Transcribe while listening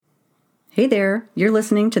Hey there, you're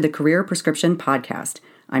listening to the Career Prescription Podcast.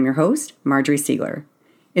 I'm your host, Marjorie Siegler.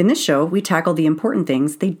 In this show, we tackle the important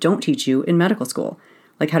things they don't teach you in medical school,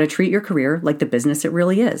 like how to treat your career like the business it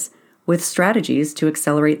really is, with strategies to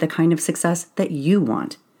accelerate the kind of success that you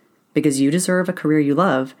want. Because you deserve a career you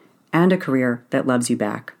love and a career that loves you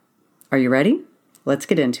back. Are you ready? Let's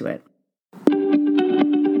get into it.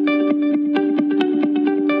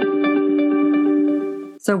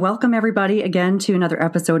 So welcome everybody again to another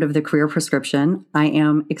episode of The Career Prescription. I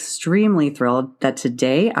am extremely thrilled that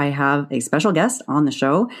today I have a special guest on the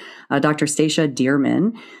show, Dr. Stacia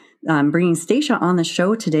Dearmin. I'm bringing Stacia on the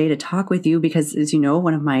show today to talk with you because, as you know,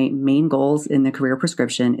 one of my main goals in The Career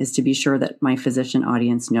Prescription is to be sure that my physician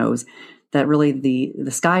audience knows that really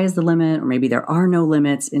the sky is the limit, or maybe there are no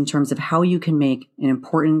limits in terms of how you can make an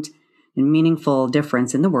important and meaningful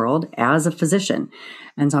difference in the world as a physician.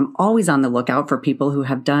 And so I'm always on the lookout for people who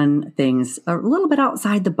have done things a little bit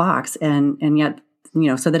outside the box and yet,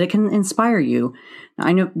 so that it can inspire you.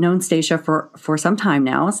 I've known Stacia for some time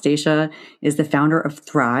now. Stacia is the founder of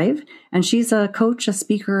Thrive, and she's a coach, a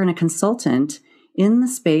speaker, and a consultant in the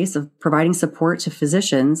space of providing support to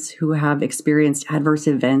physicians who have experienced adverse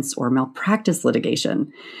events or malpractice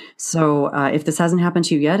litigation. So if this hasn't happened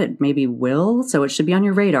to you yet, it maybe will. So it should be on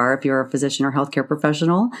your radar if you're a physician or healthcare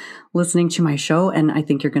professional listening to my show. And I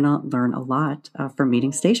think you're going to learn a lot from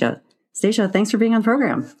meeting Stacia. Stacia, thanks for being on the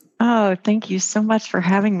program. Oh, thank you so much for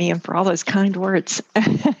having me and for all those kind words.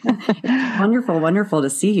 Wonderful to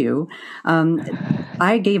see you.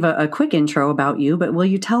 I gave a quick intro about you, but will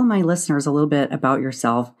you tell my listeners a little bit about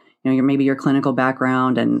yourself? Maybe your clinical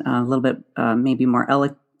background and a little bit, maybe more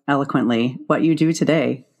eloquently, what you do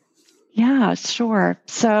today. Yeah, sure.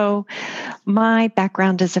 So my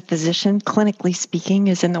background as a physician, clinically speaking,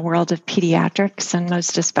 is in the world of pediatrics and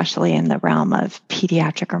most especially in the realm of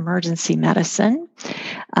pediatric emergency medicine.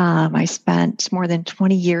 I spent more than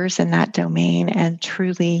 20 years in that domain and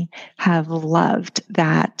truly have loved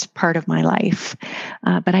that part of my life.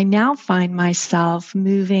 But I now find myself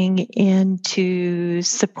moving into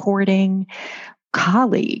supporting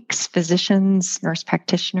colleagues, physicians, nurse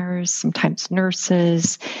practitioners, sometimes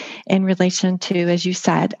nurses, in relation to, as you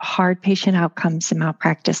said, hard patient outcomes and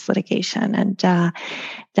malpractice litigation. And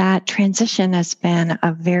that transition has been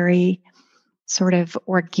a very sort of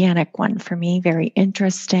organic one for me, very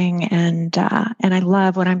interesting. And I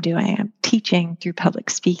love what I'm doing. I'm teaching through public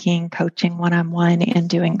speaking, coaching one-on-one, and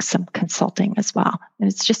doing some consulting as well. And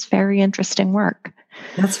it's just very interesting work.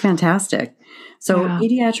 That's fantastic. So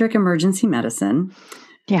pediatric emergency medicine.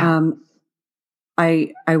 Yeah.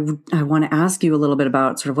 I want to ask you a little bit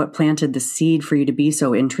about sort of what planted the seed for you to be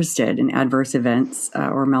so interested in adverse events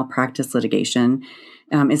or malpractice litigation.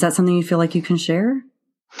 Is that something you feel like you can share?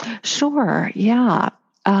 Sure. Yeah.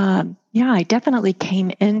 I definitely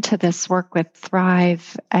came into this work with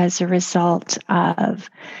Thrive as a result of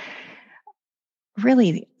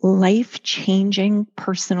really life-changing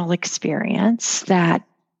personal experience that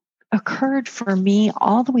occurred for me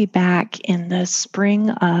all the way back in the spring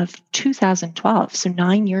of 2012, so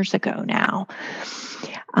 9 years ago now.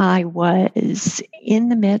 I was in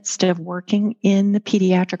the midst of working in the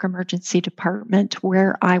pediatric emergency department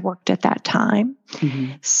where I worked at that time,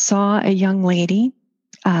 saw a young lady,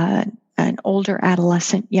 an older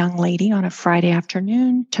adolescent young lady on a Friday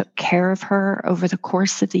afternoon, took care of her over the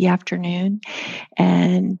course of the afternoon.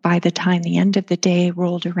 And by the time the end of the day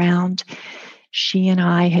rolled around, she and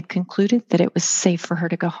I had concluded that it was safe for her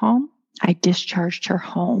to go home. I discharged her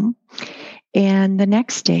home. And the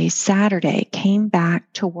next day, Saturday, came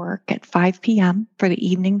back to work at 5 p.m. for the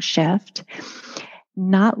evening shift.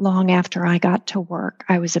 Not long after I got to work,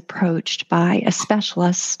 I was approached by a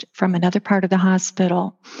specialist from another part of the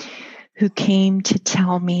hospital who came to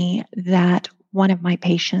tell me that one of my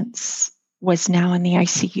patients was now in the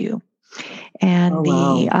ICU. And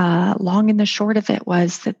the long and the short of it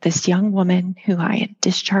was that this young woman who I had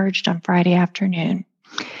discharged on Friday afternoon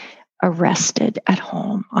arrested at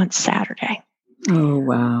home on Saturday. Oh,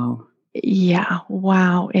 wow. Yeah,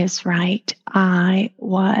 wow is right. I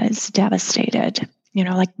was devastated.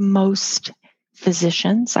 Like most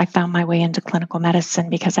physicians, I found my way into clinical medicine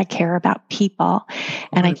because I care about people.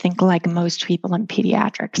 And I think like most people in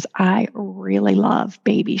pediatrics, I really love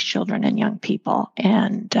babies, children, and young people.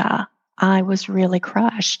 And I was really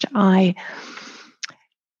crushed. I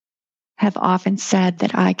have often said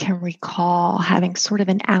that I can recall having sort of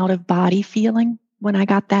an out-of-body feeling when I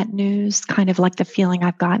got that news, kind of like the feeling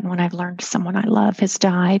I've gotten when I've learned someone I love has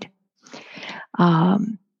died.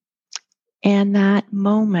 And that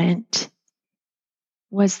moment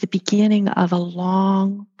was the beginning of a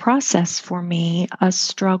long process for me, a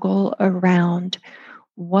struggle around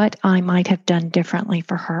what I might have done differently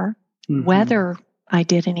for her, whether I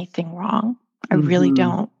did anything wrong. I really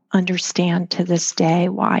don't understand to this day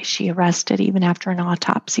why she arrested even after an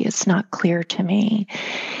autopsy. It's not clear to me.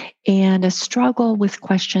 And a struggle with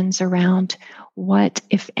questions around what,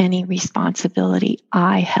 if any, responsibility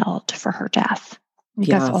I held for her death,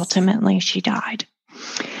 because ultimately she died.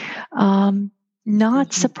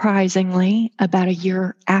 Not surprisingly, about a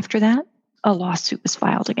year after that, a lawsuit was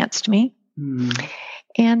filed against me.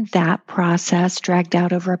 And that process dragged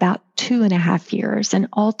out over about 2.5 years. And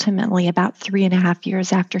ultimately, about 3.5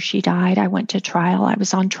 years after she died, I went to trial. I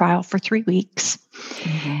was on trial for 3 weeks.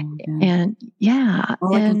 And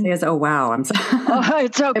all I can say is, oh, wow. I'm sorry. Oh,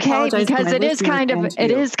 it's okay, because it is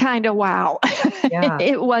kind of wow.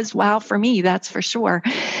 It was wow for me, that's for sure.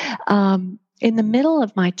 In the middle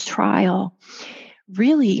of my trial,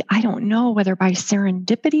 really, I don't know whether by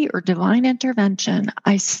serendipity or divine intervention,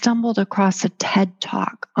 I stumbled across a TED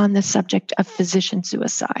Talk on the subject of physician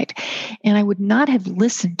suicide. And I would not have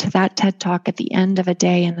listened to that TED Talk at the end of a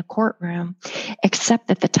day in the courtroom, except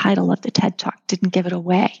that the title of the TED Talk didn't give it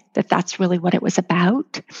away, that that's really what it was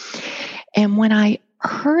about. And when I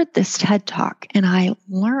heard this TED Talk and I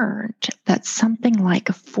learned that something like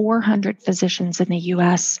 400 physicians in the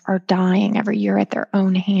US are dying every year at their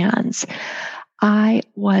own hands, I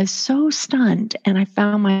was so stunned, and I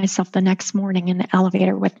found myself the next morning in the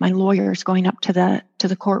elevator with my lawyers going up to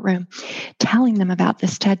the courtroom, telling them about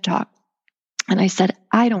this TED Talk. And I said,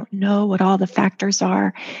 I don't know what all the factors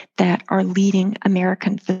are that are leading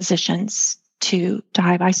American physicians to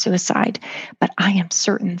die by suicide, but I am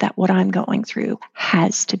certain that what I'm going through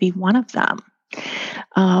has to be one of them.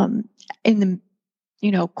 In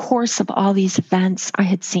the course of all these events, I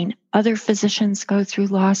had seen other physicians go through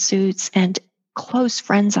lawsuits, and close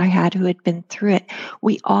friends I had who had been through it.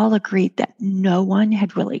 We all agreed that no one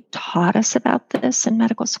had really taught us about this in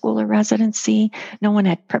medical school or residency. No one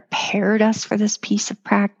had prepared us for this piece of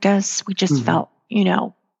practice. We just felt,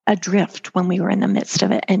 adrift when we were in the midst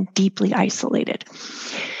of it and deeply isolated.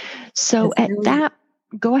 So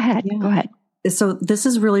go ahead. So this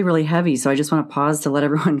is really, really heavy. So I just want to pause to let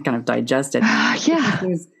everyone kind of digest it.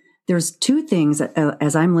 There's two things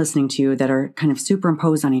as I'm listening to you that are kind of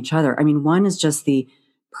superimposed on each other. I mean, one is just the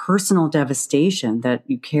personal devastation that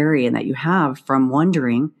you carry and that you have from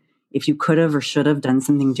wondering if you could have or should have done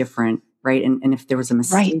something different, right? And if there was a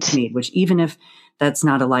mistake made, which even if that's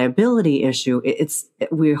not a liability issue,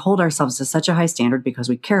 we hold ourselves to such a high standard because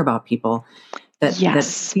we care about people that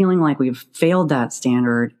feeling like we've failed that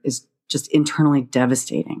standard is just internally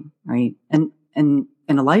devastating, right? And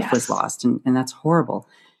a life was lost, and that's horrible.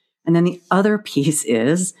 And then the other piece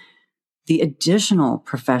is the additional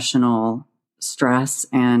professional stress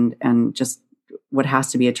and just what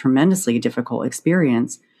has to be a tremendously difficult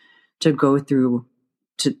experience to go through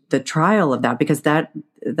to the trial of that, because they're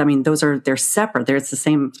separate. It's the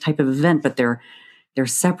same type of event, but they're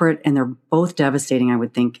separate and they're both devastating, I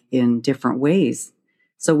would think, in different ways.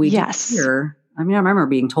 So we hear, I remember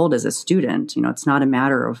being told as a student, it's not a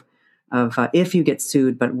matter of if you get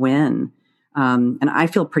sued, but when. And I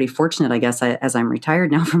feel pretty fortunate, I guess, as I'm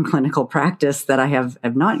retired now from clinical practice, that I have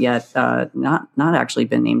not yet, not actually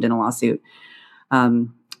been named in a lawsuit.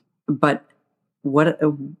 But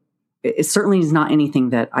it certainly is not anything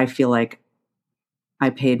that I feel like I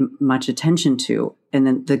paid much attention to. And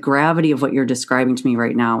then the gravity of what you're describing to me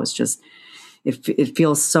right now is just, it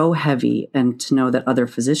feels so heavy. And to know that other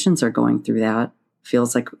physicians are going through that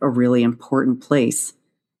feels like a really important place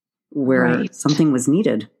where something was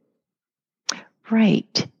needed.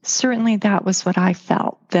 Right. Certainly that was what I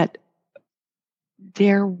felt, that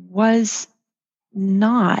there was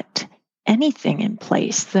not anything in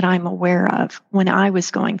place that I'm aware of when I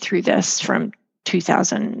was going through this from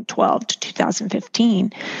 2012 to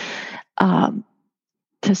 2015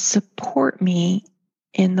 to support me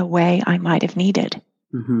in the way I might have needed.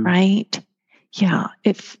 Right? Yeah.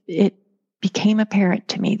 It became apparent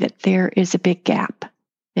to me that there is a big gap.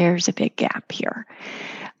 There's a big gap here.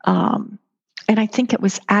 And I think it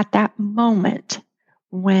was at that moment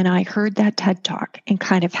when I heard that TED Talk and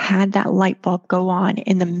kind of had that light bulb go on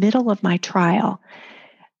in the middle of my trial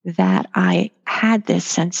that I had this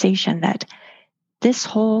sensation that this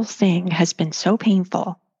whole thing has been so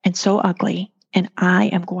painful and so ugly, and I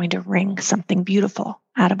am going to wring something beautiful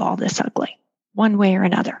out of all this ugly. One way or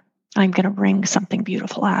another, I'm going to wring something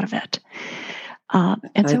beautiful out of it.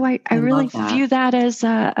 So I really view that as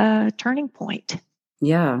a turning point.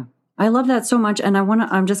 Yeah. I love that so much. And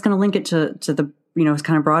I'm just going to link it to the,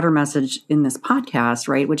 kind of broader message in this podcast,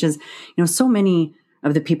 right? Which is, so many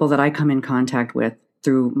of the people that I come in contact with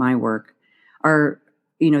through my work are,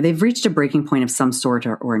 they've reached a breaking point of some sort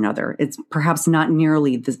or another. It's perhaps not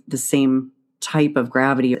nearly the same type of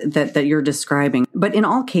gravity that you're describing. But in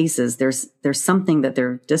all cases, there's something that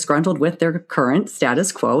they're disgruntled with their current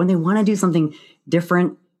status quo, and they want to do something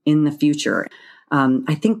different in the future.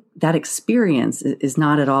 I think that experience is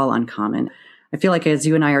not at all uncommon. I feel like as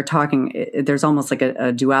you and I are talking, there's almost like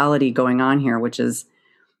a duality going on here, which is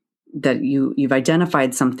that you've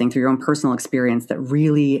identified something through your own personal experience that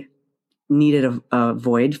really needed a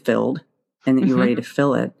void filled, and that you were ready to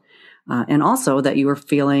fill it. And also that you were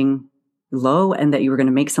feeling low and that you were going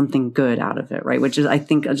to make something good out of it, right? Which is, I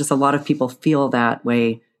think, just a lot of people feel that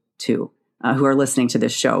way too, who are listening to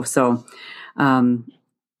this show. So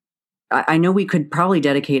I know we could probably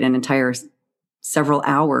dedicate an entire several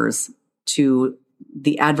hours to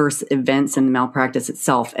the adverse events in the malpractice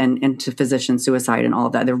itself and to physician suicide and all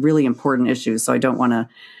of that. They're really important issues, so I don't want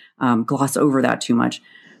to gloss over that too much.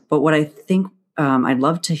 But what I think I'd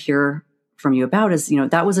love to hear from you about is,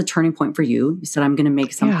 that was a turning point for you. You said, I'm going to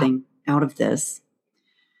make something out of this.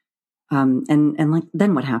 And like,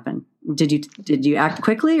 then what happened? Did you act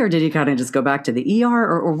quickly, or did you kind of just go back to the ER,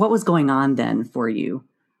 or what was going on then for you?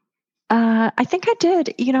 I think I did,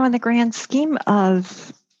 in the grand scheme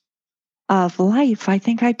of life, I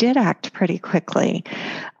think I did act pretty quickly.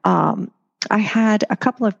 I had a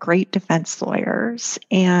couple of great defense lawyers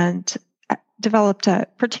and developed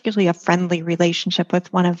particularly a friendly relationship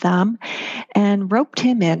with one of them, and roped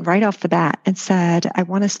him in right off the bat and said, I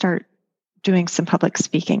want to start doing some public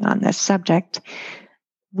speaking on this subject.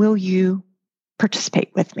 Will you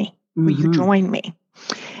participate with me? Will you join me?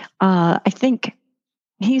 I think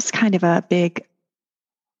he's kind of a big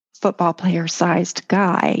football player sized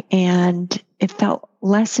guy, and it felt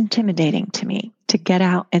less intimidating to me to get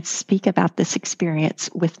out and speak about this experience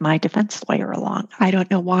with my defense lawyer along. I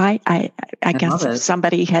don't know why. I guess if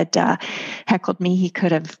somebody had heckled me, he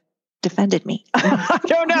could have defended me. I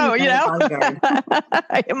don't know,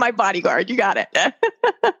 my bodyguard, you got it.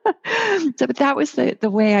 So, but that was the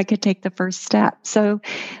way I could take the first step. So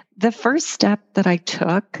the first step that I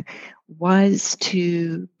took was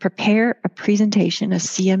to prepare a presentation, a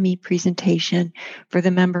CME presentation for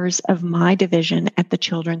the members of my division at the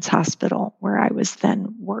Children's Hospital where I was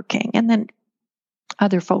then working. And then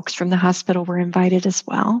other folks from the hospital were invited as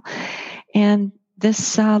well. And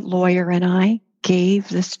this lawyer and I gave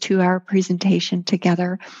this 2-hour presentation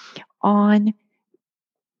together on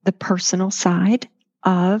the personal side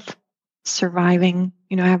of surviving,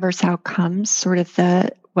 adverse outcomes, sort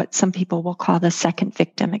of what some people will call the second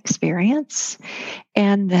victim experience,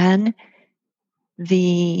 and then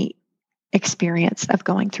the experience of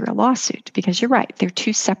going through a lawsuit. Because you're right, they're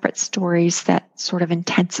two separate stories that sort of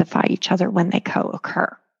intensify each other when they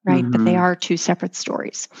co-occur, right? But they are two separate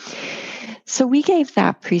stories. So we gave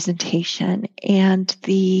that presentation, and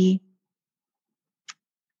the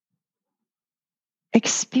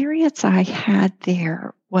experience I had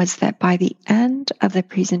there was that by the end of the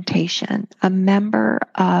presentation, a member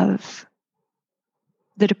of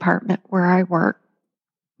the department where I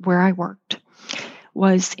worked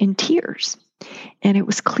was in tears. And it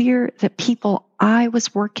was clear that people I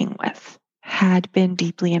was working with had been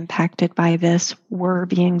deeply impacted by this, were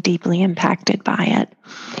being deeply impacted by it.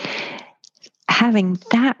 Having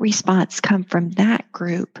that response come from that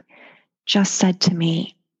group just said to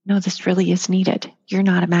me, no, this really is needed. You're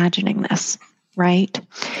not imagining this, right?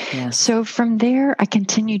 Yes. So from there, I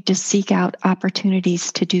continued to seek out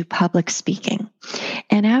opportunities to do public speaking.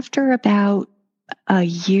 And after about a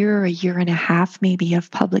year and a half maybe of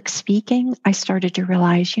public speaking, I started to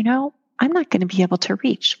realize, I'm not going to be able to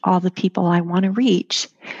reach all the people I want to reach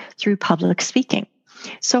through public speaking.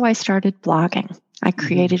 So I started blogging. I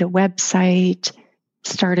created a website,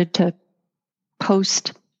 started to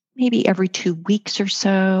post maybe every 2 weeks or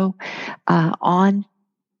so on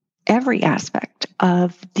every aspect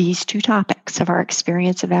of these two topics of our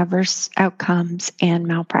experience of adverse outcomes and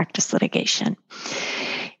malpractice litigation.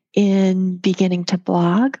 In beginning to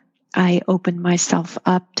blog, I opened myself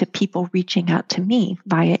up to people reaching out to me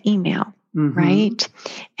via email, right?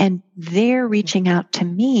 And their reaching out to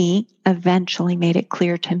me eventually made it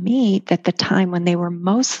clear to me that the time when they were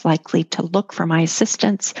most likely to look for my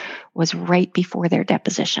assistance was right before their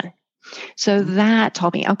deposition. So that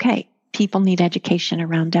told me, okay, people need education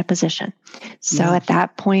around deposition. So at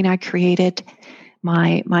that point, I created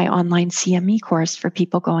my online CME course for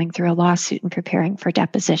people going through a lawsuit and preparing for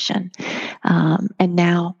deposition. And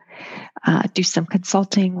now do some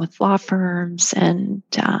consulting with law firms and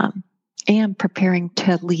am preparing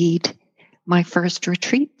to lead my first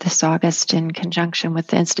retreat this August in conjunction with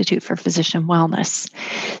the Institute for Physician Wellness.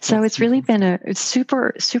 So it's really been a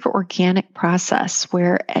super, super organic process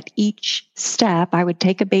where at each step, I would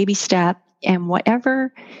take a baby step, and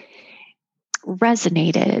whatever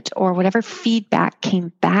resonated or whatever feedback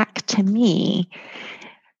came back to me,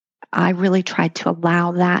 I really tried to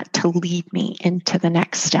allow that to lead me into the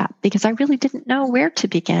next step, because I really didn't know where to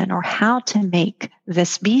begin or how to make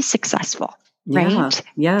this be successful. Yeah. Right?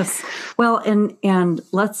 Yes. Well, and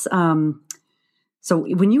let's, so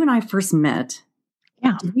when you and I first met,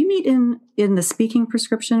 did we meet in the speaking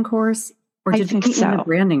prescription course, or did we meet in the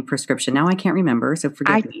branding prescription? Now I can't remember, so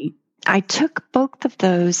forgive me. I took both of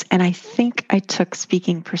those, and I think I took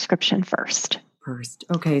speaking prescription first.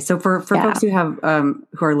 Okay. So for folks who have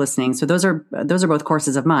who are listening, so those are both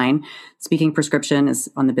courses of mine. Speaking prescription is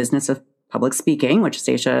on the business of public speaking, which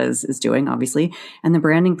Stacia is doing, obviously, and the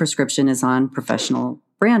branding prescription is on professional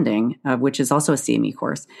branding, which is also a CME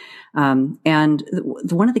course. And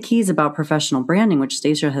one of the keys about professional branding, which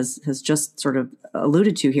Stacia has just sort of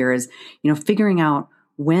alluded to here, is figuring out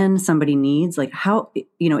when somebody needs, like how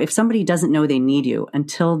if somebody doesn't know they need you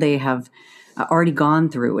until they have already gone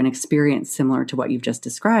through an experience similar to what you've just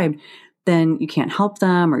described, then you can't help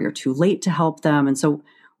them, or you're too late to help them. And so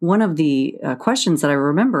one of the questions that I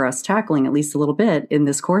remember us tackling at least a little bit in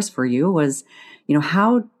this course for you was,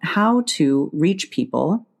 how to reach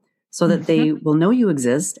people so that they will know you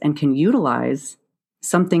exist and can utilize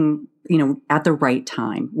something, at the right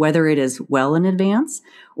time, whether it is well in advance,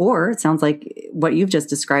 or it sounds like what you've just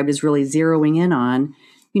described is really zeroing in on,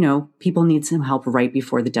 people need some help right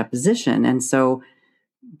before the deposition. And so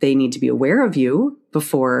they need to be aware of you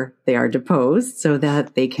before they are deposed so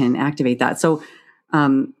that they can activate that. So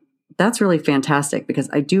that's really fantastic, because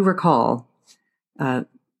I do recall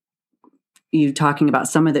you talking about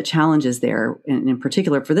some of the challenges there, and in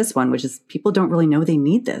particular for this one, which is people don't really know they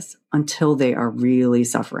need this until they are really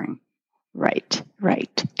suffering. Right.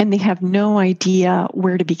 And they have no idea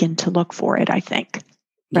where to begin to look for it, I think.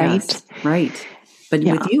 Right? Yes, right. But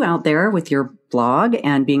with you out there with your blog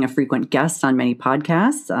and being a frequent guest on many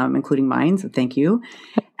podcasts, including mine, so thank you,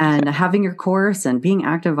 and having your course and being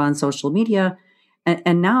active on social media.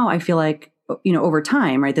 And now I feel like, over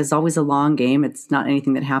time, right, there's always a long game. It's not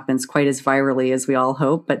anything that happens quite as virally as we all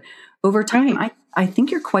hope. But over time, I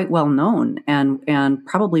think you're quite well known and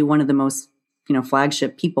probably one of the most,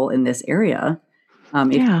 flagship people in this area.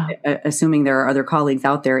 Assuming there are other colleagues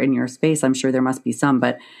out there in your space, I'm sure there must be some.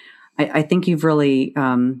 But I think you've really,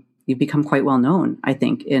 you've become quite well known, I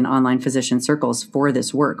think, in online physician circles for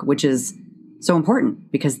this work, which is so important,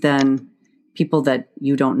 because then people that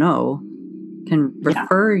you don't know can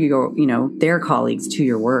refer their colleagues to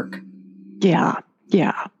your work. Yeah.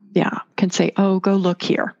 Can say, oh, go look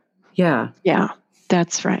here. Yeah.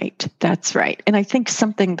 That's right. And I think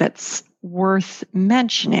something that's worth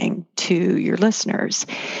mentioning to your listeners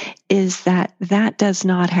is that does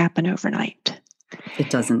not happen overnight.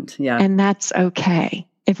 It doesn't. Yeah. And that's okay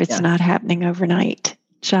if it's not happening overnight.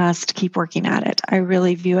 Just keep working at it. I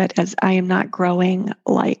really view it as I am not growing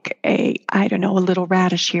like a little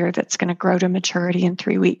radish here that's going to grow to maturity in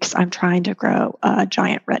 3 weeks. I'm trying to grow a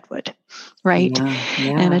giant redwood, right?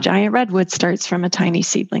 Yeah. And a giant redwood starts from a tiny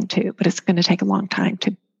seedling too, but it's going to take a long time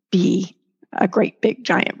to be a great big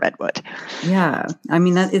giant redwood. Yeah. I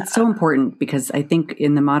mean, it's so important, because I think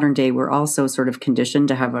in the modern day, we're also sort of conditioned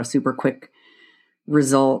to have a super quick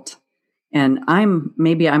result. And I'm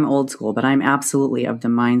old school, but I'm absolutely of the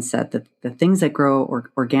mindset that the things that grow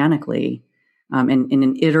organically in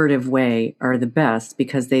an iterative way are the best,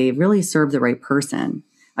 because they really serve the right person.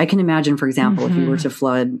 I can imagine, for example, if you were to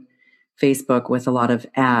flood Facebook with a lot of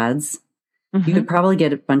ads, you could probably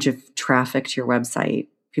get a bunch of traffic to your website.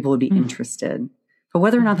 People would be interested. But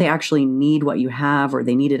whether or not they actually need what you have, or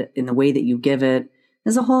they need it in the way that you give it,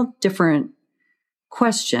 is a whole different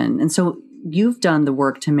question. And so you've done the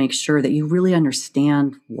work to make sure that you really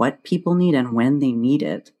understand what people need and when they need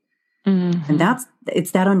it. And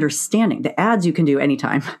it's that understanding. The ads you can do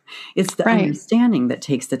anytime. It's the understanding that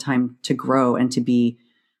takes the time to grow and to be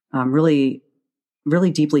really,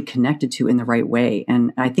 really deeply connected to in the right way.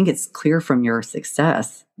 And I think it's clear from your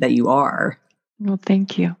success that you are. Well,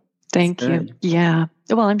 thank you. Thank you. Yeah.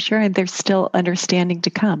 Well, I'm sure there's still understanding to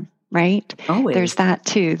come, right? Always. There's that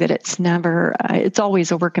too, that it's never, it's always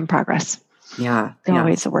a work in progress. Yeah.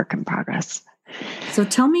 Always a work in progress. So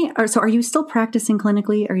tell me, are you still practicing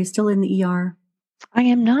clinically? Are you still in the ER? I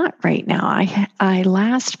am not right now. I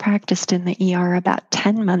last practiced in the ER about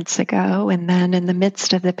 10 months ago, and then in the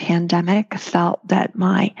midst of the pandemic, felt that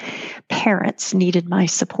my parents needed my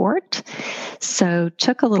support. So So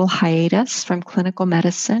took a little hiatus from clinical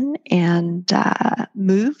medicine and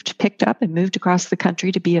picked up and moved across the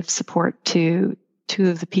country to be of support to two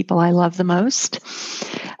of the people I love the most,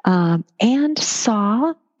 and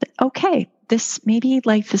saw, okay, this maybe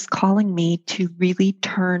life is calling me to really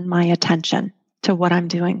turn my attention to what I'm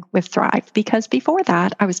doing with Thrive. Because before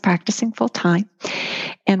that, I was practicing full time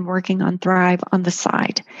and working on Thrive on the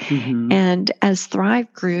side. Mm-hmm. And as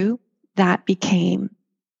Thrive grew, that became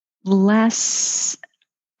less,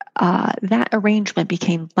 that arrangement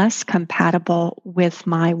became less compatible with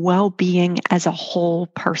my well-being as a whole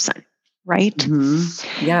person, right?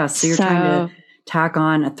 Mm-hmm. Yeah. So you're trying to tack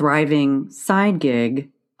on a thriving side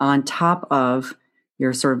gig on top of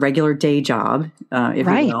your sort of regular day job, if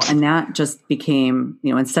you will. And that just became,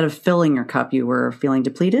 instead of filling your cup, you were feeling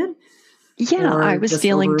depleted? Yeah, I was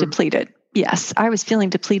feeling depleted. Yes, I was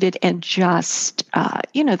feeling depleted, and just,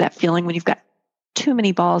 that feeling when you've got too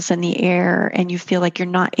many balls in the air and you feel like you're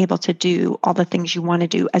not able to do all the things you want to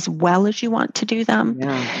do as well as you want to do them.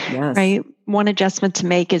 Yeah. Yes. Right. One adjustment to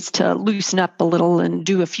make is to loosen up a little and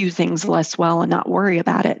do a few things less well and not worry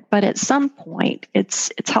about it. But at some point,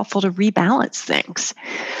 it's helpful to rebalance things.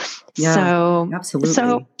 Yeah, absolutely.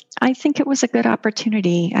 So I think it was a good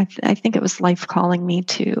opportunity. I think it was life calling me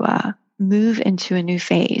to move into a new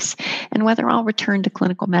phase. And whether I'll return to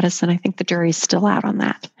clinical medicine, I think the jury's still out on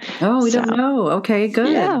that. Oh, we don't know. Okay,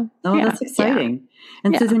 good. Yeah, that's exciting.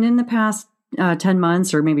 And so then in the past 10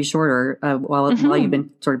 months or maybe shorter, while you've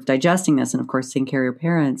been sort of digesting this and of course taking care of your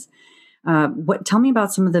parents, tell me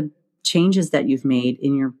about some of the changes that you've made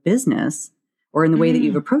in your business or in the way that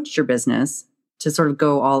you've approached your business to sort of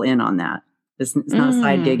go all in on that. It's not a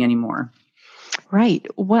side gig anymore. Right.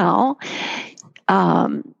 Well,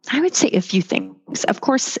 I would say a few things. Of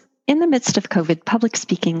course, in the midst of COVID, public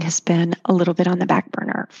speaking has been a little bit on the back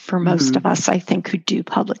burner for most of us, I think, who do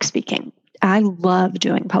public speaking. I love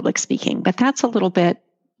doing public speaking, but that's a little bit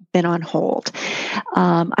been on hold.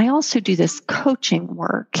 I also do this coaching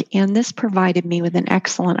work, and this provided me with an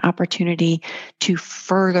excellent opportunity to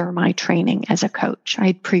further my training as a coach. I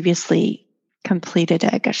had previously completed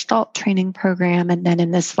a Gestalt training program, and then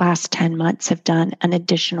in this last 10 months have done an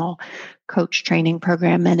additional coach training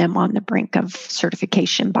program, and am on the brink of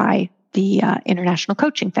certification by the International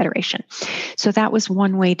Coaching Federation. So that was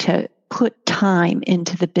one way to put time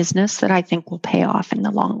into the business that I think will pay off in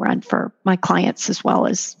the long run for my clients as well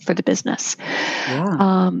as for the business.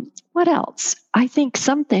 Yeah. What else? I think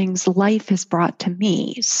some things life has brought to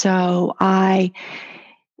me. So I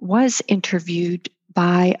was interviewed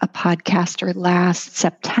by a podcaster last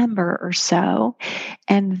September or so,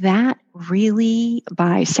 and that really,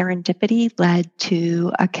 by serendipity, led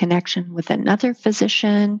to a connection with another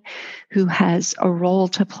physician who has a role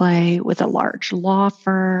to play with a large law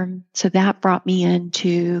firm. So that brought me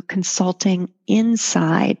into consulting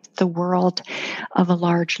inside the world of a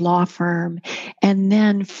large law firm, and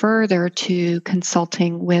then further to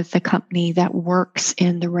consulting with a company that works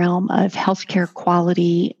in the realm of healthcare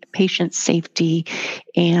quality, patient safety,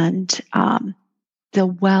 and the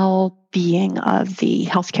well-being of the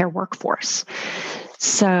healthcare workforce.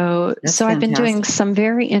 So I've been doing some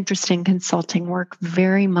very interesting consulting work,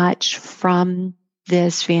 very much from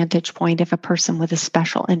this vantage point of a person with a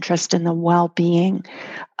special interest in the well-being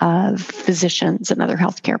of physicians and other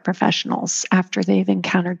healthcare professionals after they've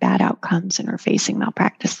encountered bad outcomes and are facing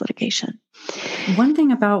malpractice litigation. One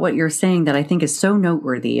thing about what you're saying that I think is so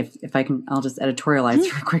noteworthy, if I can, I'll just editorialize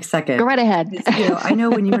for a quick second. Go right ahead. I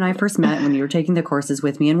know when you and I first met, when you were taking the courses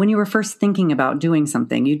with me, and when you were first thinking about doing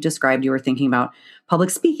something, you described you were thinking about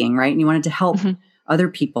public speaking, right? And you wanted to help other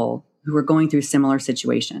people who were going through a similar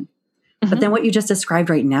situation. But then what you just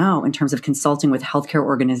described right now in terms of consulting with healthcare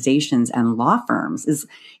organizations and law firms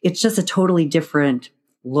it's just a totally different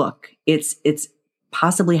look. It's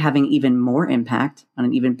possibly having even more impact on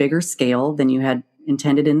an even bigger scale than you had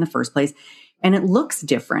intended in the first place. And it looks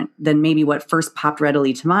different than maybe what first popped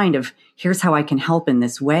readily to mind of here's how I can help in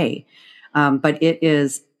this way. But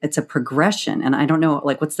it's a progression. And I don't know,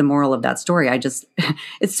 what's the moral of that story?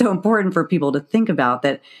 It's so important for people to think about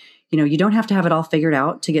that. You don't have to have it all figured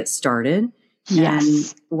out to get started.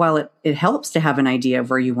 Yes. And while it helps to have an idea of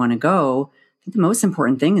where you want to go, I think the most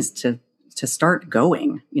important thing is to start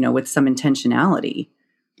going, with some intentionality.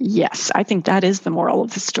 Yes, I think that is the moral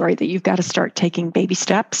of the story, that you've got to start taking baby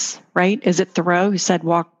steps, right? Is it Thoreau who said,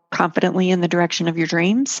 walk confidently in the direction of your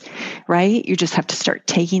dreams, right? You just have to start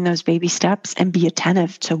taking those baby steps and be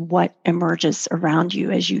attentive to what emerges around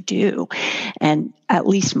you as you do. And at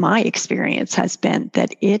least my experience has been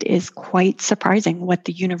that it is quite surprising what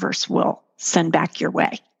the universe will send back your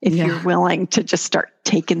way if you're willing to just start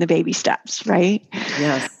taking the baby steps, right?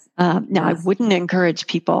 Yes. Now, I wouldn't encourage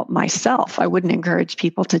people myself. I wouldn't encourage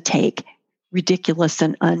people to take ridiculous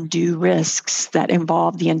and undue risks that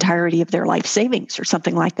involve the entirety of their life savings or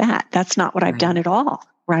something like that. That's not what I've done at all,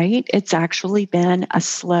 right? It's actually been a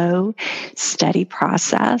slow, steady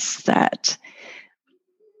process that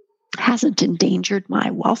hasn't endangered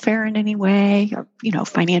my welfare in any way, or,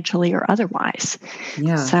 financially or otherwise.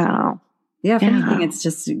 Yeah. So, if anything, it's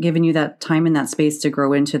just given you that time and that space to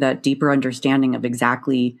grow into that deeper understanding of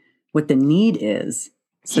exactly what the need is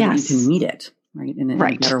so that you can meet it, right? In a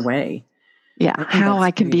better way. Yeah. How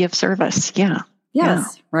I can be of service. Yeah.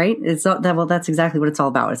 Yes. Yeah. Right. That's exactly what it's all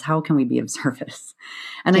about, is how can we be of service?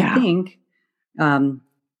 And I think,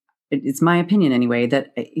 it's my opinion anyway,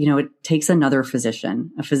 that, it takes another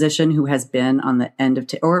physician, a physician who has been on the end of,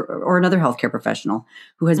 or another healthcare professional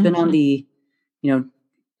who has been on the,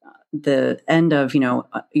 the end of,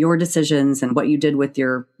 your decisions and what you did with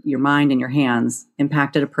your mind and your hands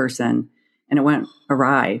impacted a person and it went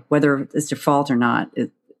awry, whether it's your fault or not.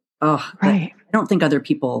 I don't think other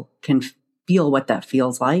people can feel what that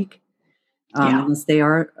feels like unless they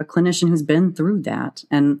are a clinician who's been through that.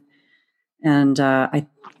 And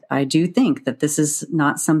I do think that this is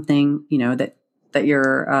not something, that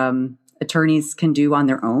your attorneys can do on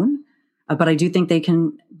their own. But I do think they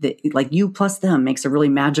can, like you plus them makes a really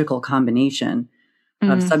magical combination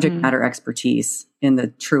of subject matter expertise in the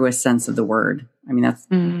truest sense of the word. I mean, that's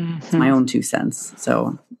my own 2 cents.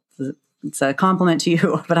 So it's a compliment to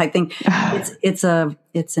you, but I think it's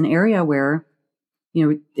an area where,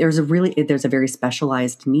 there's a very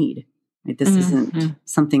specialized need. Right? This isn't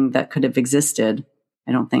something that could have existed,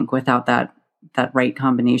 I don't think, without that right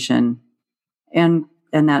combination and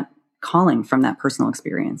that calling from that personal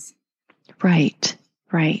experience. Right.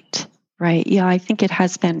 Yeah, I think it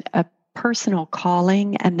has been a personal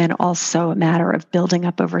calling and then also a matter of building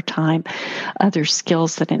up over time other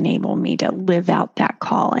skills that enable me to live out that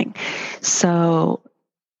calling. So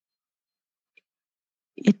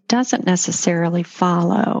it doesn't necessarily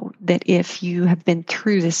follow that if you have been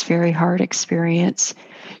through this very hard experience,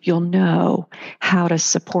 you'll know how to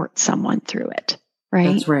support someone through it,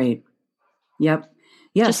 right? That's right. Yep.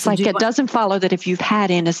 Yes, just like it doesn't follow that if you've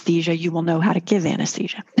had anesthesia, you will know how to give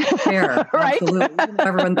anesthesia. Fair. Right? Absolutely.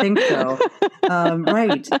 Everyone thinks so.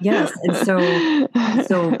 Right. Yes. And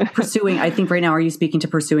so pursuing, I think right now, are you speaking to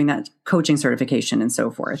pursuing that coaching certification and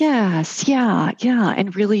so forth? Yes. Yeah.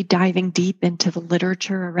 And really diving deep into the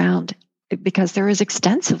literature around, because there is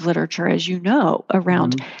extensive literature, as you know,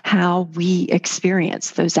 around how we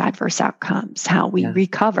experience those adverse outcomes, how we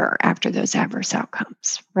recover after those adverse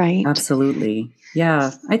outcomes, right? Absolutely.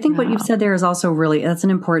 Yeah. I think what you've said there is also that's an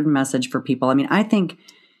important message for people. I mean, I think,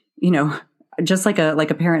 just like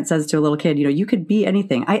a parent says to a little kid, you could be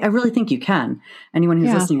anything. I really think you can. Anyone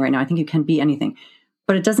who's listening right now, I think you can be anything.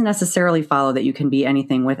 But it doesn't necessarily follow that you can be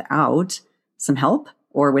anything without some help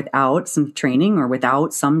or without some training or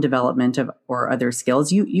without some development or other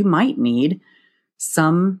skills. You might need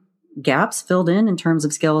some gaps filled in terms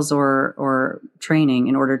of skills or training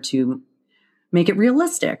in order to make it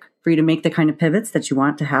realistic for you to make the kind of pivots that you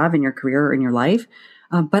want to have in your career or in your life.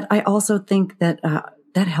 But I also think that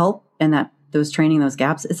that help and those training, those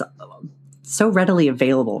gaps is so readily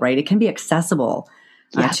available, right? It can be accessible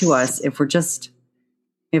to us if we're just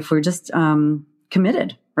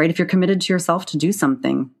committed, right? If you're committed to yourself to do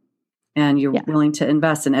something and you're willing to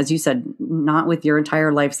invest. And as you said, not with your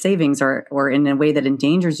entire life savings or in a way that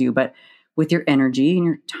endangers you, but with your energy and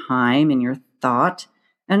your time and your thought.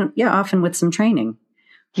 And often with some training.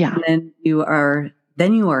 Yeah. And then you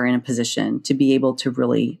are in a position to be able to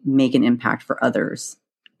really make an impact for others.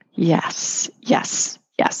 Yes.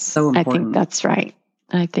 So important.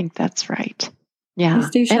 I think that's right. Yeah.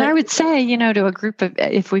 And I would say, to a group of,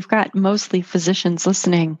 if we've got mostly physicians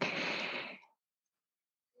listening,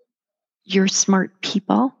 you're smart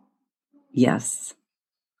people. Yes.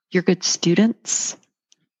 You're good students,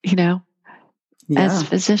 as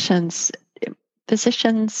physicians.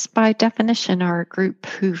 Physicians, by definition, are a group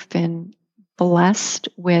who've been blessed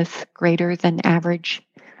with greater than average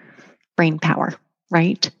brain power,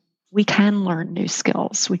 right? We can learn new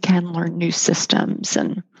skills. We can learn new systems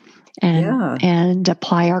and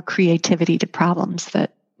apply our creativity to problems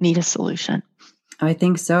that need a solution. I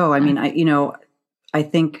think so. I mean, I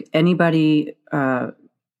think anybody,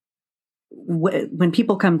 when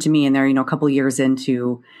people come to me and they're, a couple years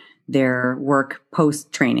into their work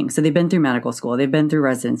post training. So they've been through medical school, they've been through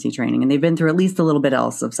residency training, and they've been through at least a little bit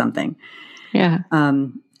else of something. Yeah.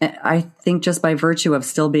 I think just by virtue of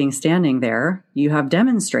still being standing there, you have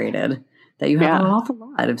demonstrated that you have an awful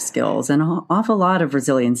lot of skills and an awful lot of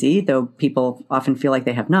resiliency, though people often feel like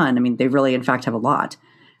they have none. I mean, they really, in fact, have a lot.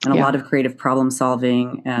 and a lot of creative problem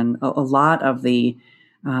solving, and a lot of the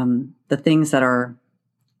things that are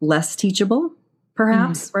less teachable,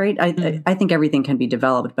 perhaps, right? I think everything can be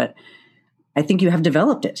developed, but I think you have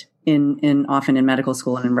developed it in often in medical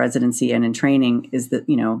school and in residency and in training, is that,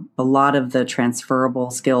 a lot of the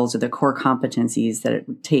transferable skills or the core competencies that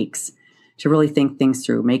it takes to really think things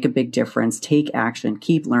through, make a big difference, take action,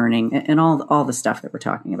 keep learning, and all the stuff that we're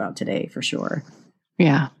talking about today, for sure.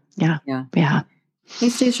 Yeah. Hey,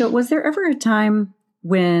 Stacia, was there ever a time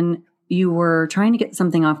when you were trying to get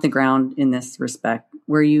something off the ground in this respect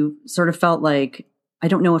where you sort of felt like, I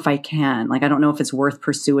don't know if I can, like, I don't know if it's worth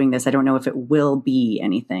pursuing this. I don't know if it will be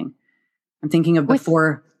anything. I'm thinking of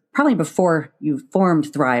probably before you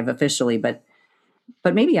formed Thrive officially, but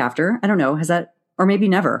maybe after, I don't know, has that, or maybe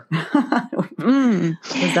never.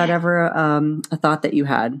 Was that ever a thought that you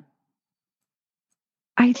had?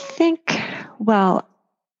 I think, well,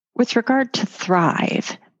 with regard to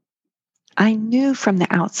Thrive, I knew from the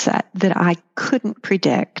outset that I couldn't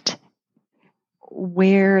predict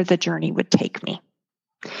where the journey would take me.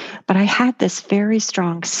 But I had this very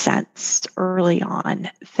strong sense early on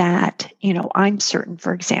that, I'm certain,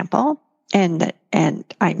 for example, and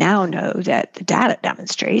I now know that the data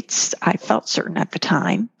demonstrates, I felt certain at the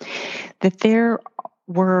time, that there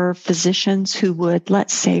were physicians who would,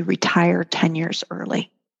 let's say, retire 10 years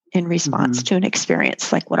early in response to an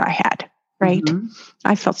experience like what I had, right?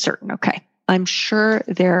 I felt certain, okay, I'm sure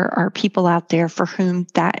there are people out there for whom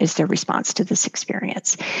that is their response to this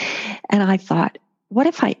experience. And I thought, what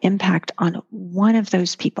if I impact on one of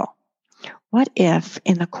those people? What if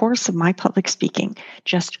in the course of my public speaking,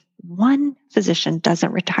 just one physician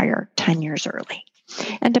doesn't retire 10 years early?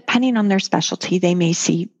 And depending on their specialty, they may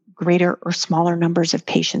see greater or smaller numbers of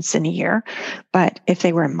patients in a year. But if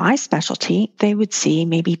they were in my specialty, they would see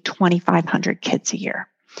maybe 2,500 kids a year.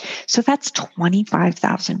 So that's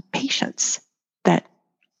 25,000 patients that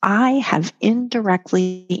I have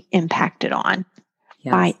indirectly impacted on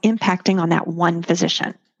by impacting on that one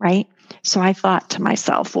physician, right? So I thought to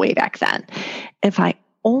myself way back then, if I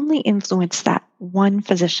only influence that one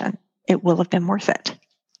physician, it will have been worth it.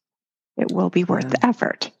 It will be worth the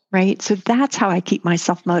effort, right? So that's how I keep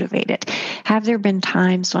myself motivated. Have there been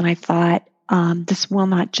times when I thought, this will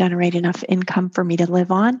not generate enough income for me to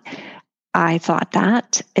live on? I thought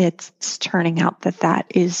that. It's turning out that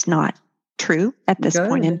is not true at this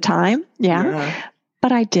point in time.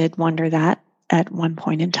 But I did wonder that at one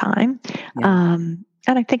point in time. And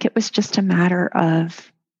I think it was just a matter of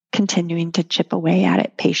continuing to chip away at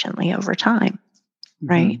it patiently over time.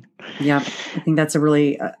 Right. Yeah. I think that's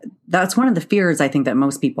that's one of the fears I think that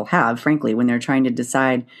most people have, frankly, when they're trying to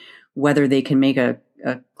decide whether they can make a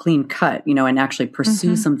clean cut, and actually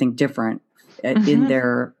pursue something different in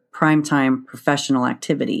their primetime professional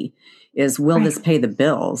activity, is, will this pay the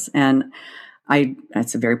bills? And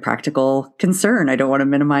it's a very practical concern. I don't want to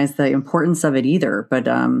minimize the importance of it either, but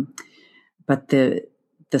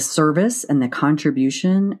the service and the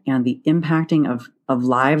contribution and the impacting of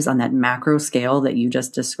lives on that macro scale that you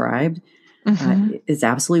just described is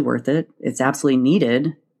absolutely worth it. It's absolutely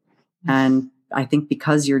needed. And I think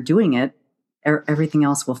because you're doing it, everything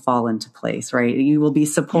else will fall into place, right? You will be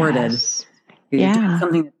supported. You're doing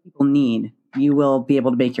something that people need. You will be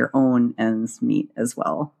able to make your own ends meet as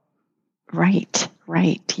well. Right.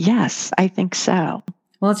 Yes, I think so.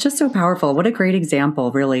 Well, it's just so powerful. What a great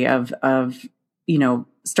example, really, of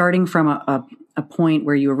starting from a point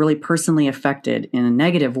where you were really personally affected in a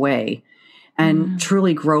negative way, and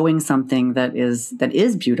truly growing something that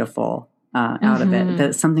is beautiful out of it.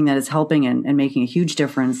 That's something that is helping and making a huge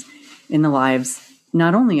difference in the lives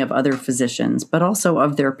not only of other physicians but also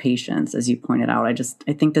of their patients, as you pointed out. I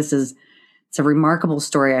think it's a remarkable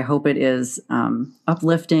story. I hope it is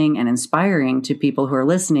uplifting and inspiring to people who are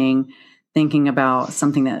listening, thinking about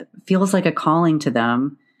something that feels like a calling to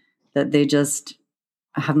them that they just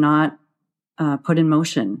have not put in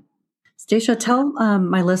motion. Stacia, tell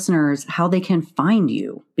my listeners how they can find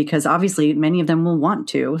you, because obviously many of them will want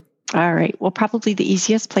to. All right. Well, probably the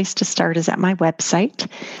easiest place to start is at my website,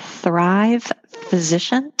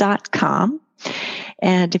 thrivephysician.com.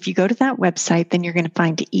 And if you go to that website, then you're going to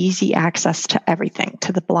find easy access to everything,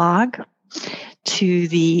 to the blog, to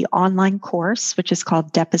the online course, which is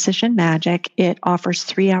called Deposition Magic. It offers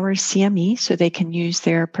 3 hours CME, so they can use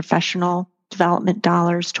their professional development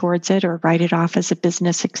dollars towards it or write it off as a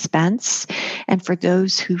business expense. And for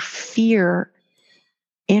those who fear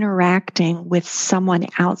interacting with someone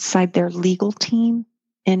outside their legal team,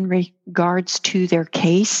 in regards to their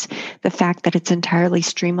case. The fact that it's entirely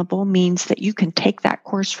streamable means that you can take that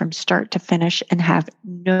course from start to finish and have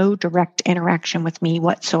no direct interaction with me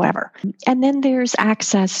whatsoever. And then there's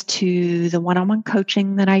access to the one-on-one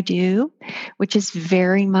coaching that I do, which is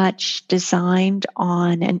very much designed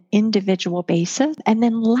on an individual basis. And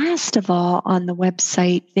then last of all, on the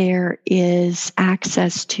website, there is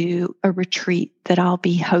access to a retreat that I'll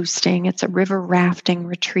be hosting. It's a river rafting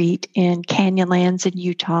retreat in Canyonlands in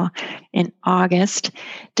Utah in August,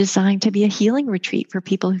 designed to be a healing retreat for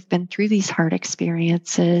people who've been through these hard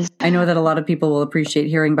experiences. I know that a lot of people will appreciate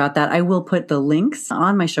hearing about that. I will put the links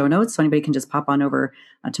on my show notes so anybody can just pop on over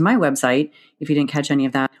to my website if you didn't catch any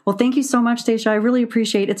of that. Well, thank you so much, Stacia. I really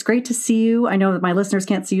appreciate it. It's great to see you. I know that my listeners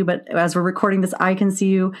can't see you, but as we're recording this, I can see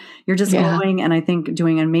you. You're just glowing and I think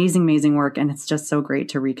doing amazing, amazing work. And it's just so great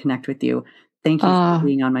to reconnect with you. Thank you for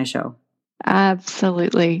being on my show.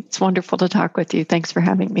 Absolutely. It's wonderful to talk with you. Thanks for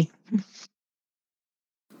having me.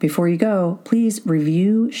 Before you go, please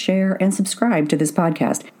review, share, and subscribe to this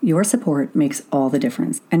podcast. Your support makes all the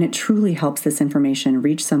difference, and it truly helps this information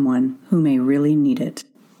reach someone who may really need it.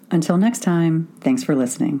 Until next time, thanks for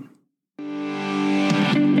listening.